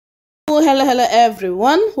Hello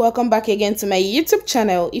everyone, welcome back again to my YouTube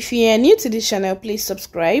channel. If you are new to this channel, please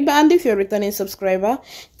subscribe, and if you're a returning subscriber,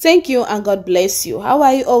 thank you and God bless you. How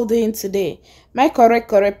are you all doing today? My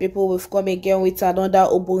correct people, we've come again with another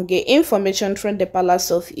obonge information from the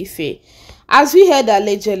palace of Ife. As we heard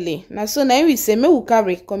allegedly, now so now we say me will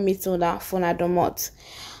carry commit on that for domot.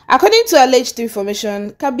 According to alleged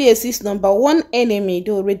information, Kabiyesi's #1 enemy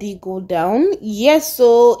they already go down. Yes,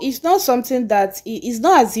 so it's not something that it's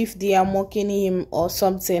not as if they are mocking him or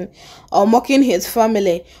something, or mocking his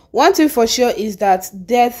family. One thing for sure is that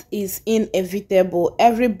death is inevitable.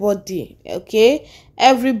 Everybody, okay,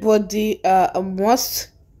 everybody must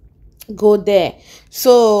go there.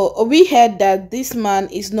 So we heard that this man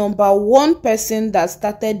is #1 person that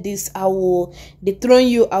started this I will dethrone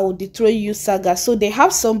you saga. So they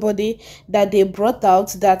have somebody that they brought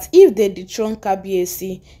out that if they dethrone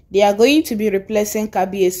Kabiyesi, they are going to be replacing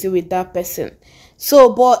Kabiyesi with that person. So,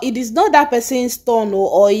 but it is not that person's turn,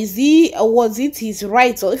 or was it his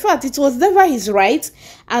right? Or in fact, it was never his right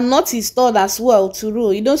and not his turn as well to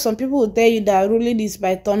rule. You know, some people will tell you that ruling is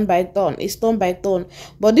by turn, it's turn by turn.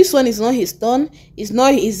 But this one is not his turn. It's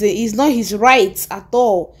not his right at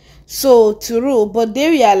all. So to rule, but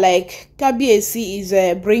they were like Kabiyesi is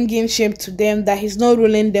bringing shame to them that he's not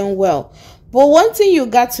ruling them well. But one thing you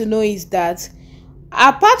got to know is that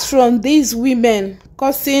apart from these women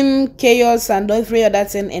causing chaos and every other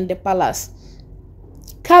thing in the palace,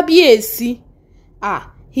 Kabiyesi,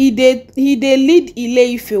 he did lead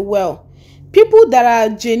Ile-Ife well. People that are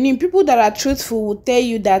genuine, people that are truthful will tell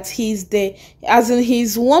you that he's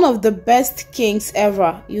one of the best kings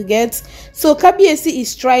ever. You get? So Kabiyesi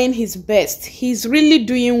is trying his best. He's really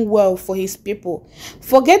doing well for his people.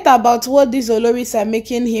 Forget about what these oloris are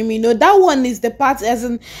making him. You know, that one is the part,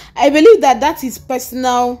 I believe that is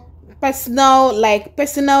personal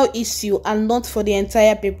issue and not for the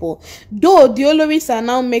entire people. Though the oloris are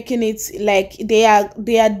now making it like they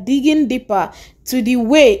are digging deeper to the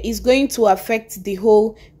way it's going to affect the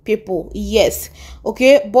whole people. Yes,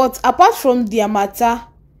 okay, but apart from their matter,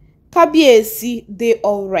 Kabiyesi, they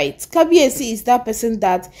all right. Kabiyesi is that person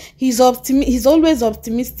that he's always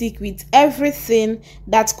optimistic with everything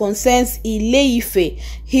that concerns Ile-Ife.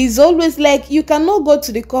 He's always like, you cannot go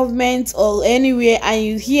to the government or anywhere and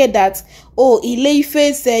you hear that, oh,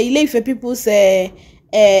 Ile-Ife people say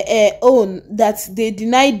own that they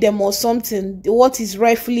denied them or something, what is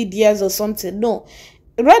rightfully theirs or something. No,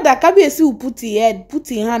 rather Kabiyesi will put his head, put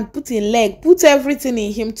his hand, put his leg, put everything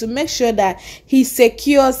in him to make sure that he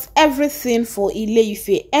secures everything for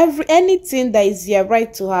Ile-Ife. Anything that is their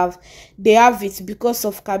right to have, they have it because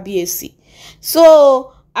of Kabiyesi.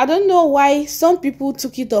 So I don't know why some people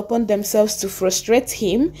took it upon themselves to frustrate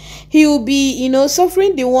him. He will be, you know,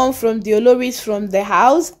 suffering the one from the oloris from the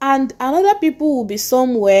house, and another people will be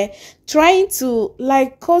somewhere trying to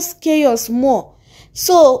like cause chaos more.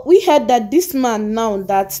 So we heard that this man now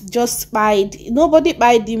that just spied, nobody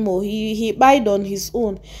spied him, or he spied on his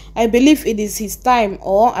own. I believe it is his time,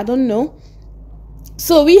 or I don't know.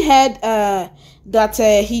 So we heard that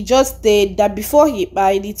he just did that before he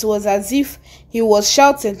spied. It was as if he was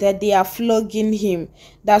shouting that they are flogging him,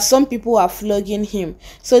 that some people are flogging him.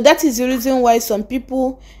 So that is the reason why some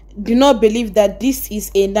people do not believe that this is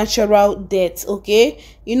a natural death. Okay,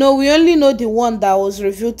 you know, we only know the one that was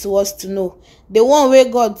revealed to us to know, the one where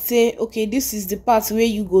God say, okay, this is the part where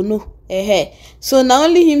you go know. So now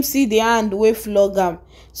only him see the hand where flog him.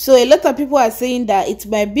 So a lot of people are saying that it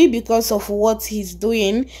might be because of what he's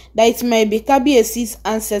doing, that it might be Kabiyesi's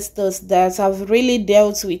ancestors that have really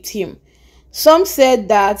dealt with him. Some said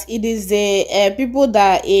that it is the people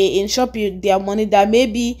that in shop their money, that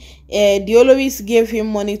maybe the oloris gave him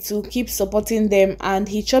money to keep supporting them and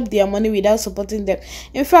he chopped their money without supporting them.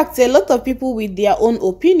 In fact, a lot of people with their own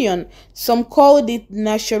opinion, some called it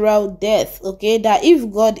natural death, okay, that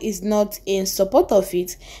if God is not in support of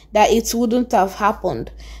it, that it wouldn't have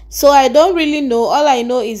happened. So I don't really know. All I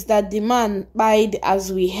know is that the man died,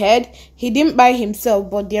 as we heard. He didn't buy himself,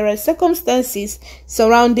 but there are circumstances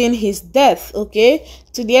surrounding his death, okay,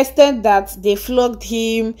 to the extent that they flogged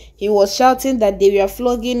him. He was shouting that they were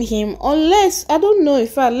flogging him. Unless, I don't know, in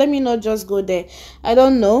fact, let me not just go there. I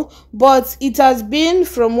don't know, but it has been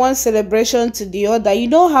from one celebration to the other. You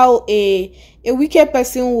know how a wicked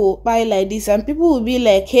person will buy like this, and people will be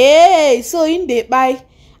like, hey, so in they buy,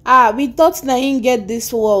 we thought na him get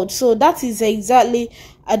this world. So that is exactly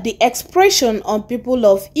the expression on people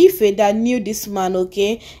of Ife that knew this man,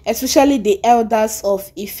 okay, especially the elders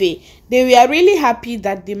of Ife. They were really happy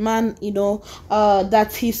that the man,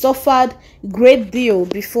 that he suffered great deal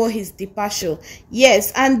before his departure.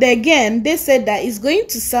 Yes, and again, they said that it's going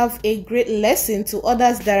to serve a great lesson to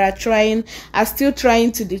others that are still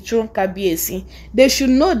trying to dethrone Kabiyesi. They should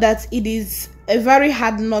know that it is a very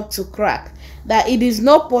hard nut to crack, that it is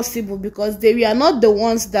not possible, because they were not the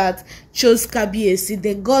ones that chose Kabiyesi,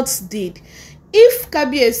 the gods did. If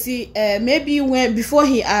Kabiyesi maybe before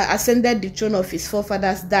he ascended the throne of his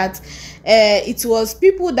forefathers, that it was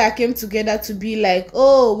people that came together to be like,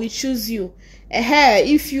 oh, we choose you.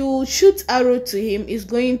 If you shoot arrow to him, it's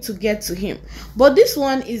going to get to him. But this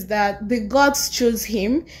one is that the gods chose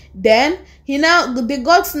him. Then the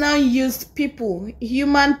gods now used people,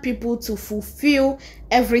 human people, to fulfill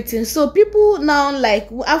everything. So people now, like,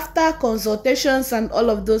 after consultations and all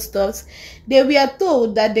of those stuff, they were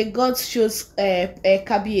told that the gods chose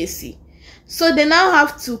Kabiyesi. So they now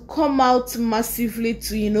have to come out massively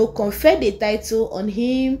to, confer the title on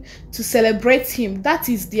him, to celebrate him. That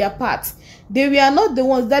is their part. They were not the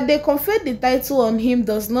ones that they conferred the title on him,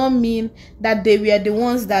 does not mean that they were the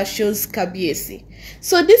ones that chose Kabiyesi.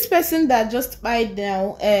 So this person that just died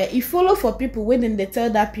now, he follow for people when they tell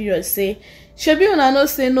that period, say, shebi una no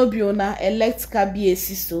say no be una elect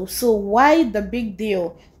Kabiyesi, so why the big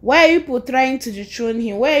deal? Why are you people trying to dethrone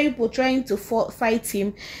him? Why are you people trying to fight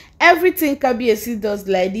him? Everything Kabiyesi does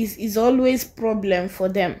like this is always problem for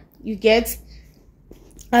them. You get?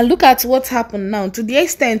 And look at what happened now, to the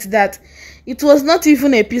extent that it was not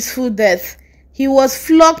even a peaceful death. He was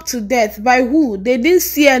flogged to death. By who? They didn't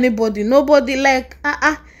see anybody. Nobody, like,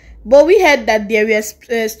 But we heard that there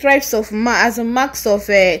were stripes of marks of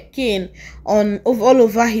cane all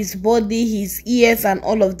over his body, his ears, and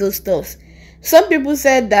all of those stuff. Some people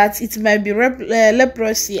said that it might be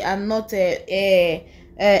leprosy and not cane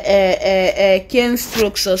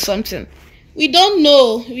strokes or something. We don't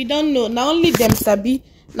know. Now only them sabi.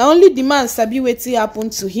 Now only the man sabi wetin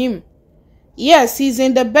happened to him. Yes, he's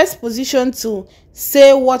in the best position to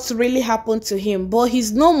say what really happened to him, but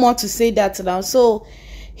he's no more to say that now. So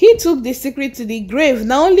he took the secret to the grave.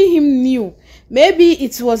 Now only him knew. Maybe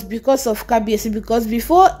it was because of Kabiyesi, because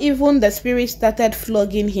before even the spirit started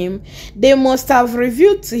flogging him, they must have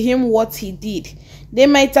revealed to him what he did. They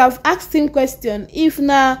might have asked him question. If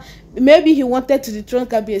now maybe he wanted to dethrone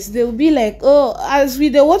Kabiyesi, they will be like, oh, as we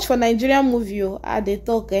dey watch for Nigerian movie, they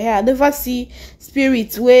talk, I never see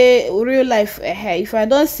spirits where real life, if I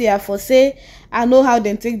don't see her for say, I know how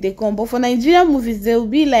they take they come. But for Nigerian movies, they will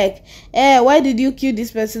be like, why did you kill this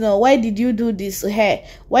person, or why did you do this?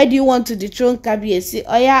 Why do you want to dethrone Kabiyesi?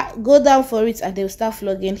 Oh yeah, go down for it, and they'll start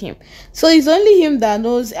flogging him. So it's only him that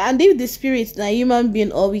knows. And if the spirit na human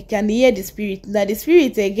being, or we can hear the spirit, that the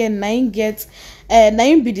spirit again na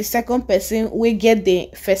him be the second person we get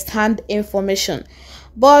the first-hand information.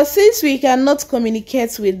 But since we cannot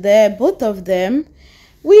communicate with both of them,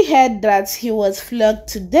 we heard that he was flogged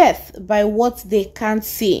to death by what they can't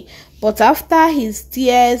see. But after his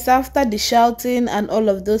tears, after the shouting and all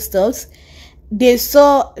of those stuff, they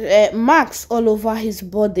saw marks all over his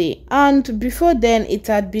body. And before then, it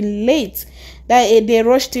had been late that they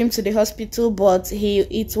rushed him to the hospital, but he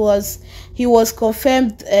was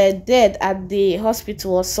confirmed dead at the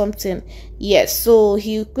hospital or something. Yes, so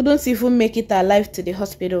he couldn't even make it alive to the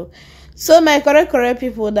hospital. So my correct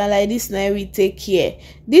people that like this now, we take care.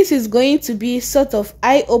 This is going to be sort of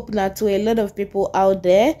eye-opener to a lot of people out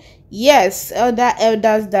there. Yes, other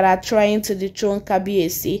elders that are trying to dethrone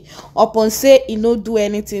Kabiyesi, upon say he no do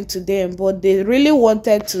anything to them, but they really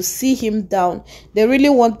wanted to see him down. They really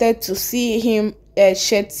wanted to see him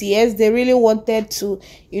shed tears. They really wanted to,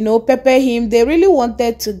 pepper him. They really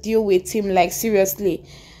wanted to deal with him, like, seriously.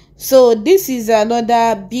 So this is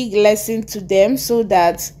another big lesson to them, so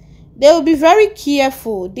that they will be very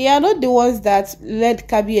careful. They are not the ones that led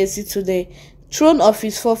Kabiyesi to the throne of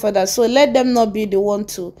his forefathers, so let them not be the one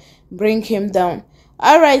to bring him down.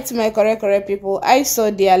 Alright, my correct people, I saw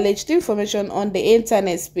the alleged information on the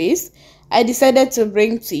internet space. I decided to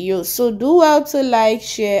bring to you, so do well to like,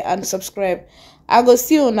 share, and subscribe. I go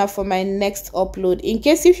see you now for my next upload. In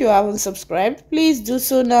case if you haven't subscribed, please do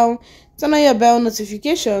so now. Turn on your bell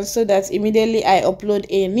notification so that immediately I upload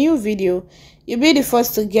a new video, you'll be the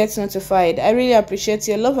first to get notified. I really appreciate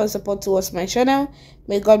your love and support towards my channel.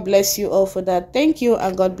 May God bless you all for that. Thank you,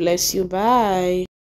 and God bless you. Bye.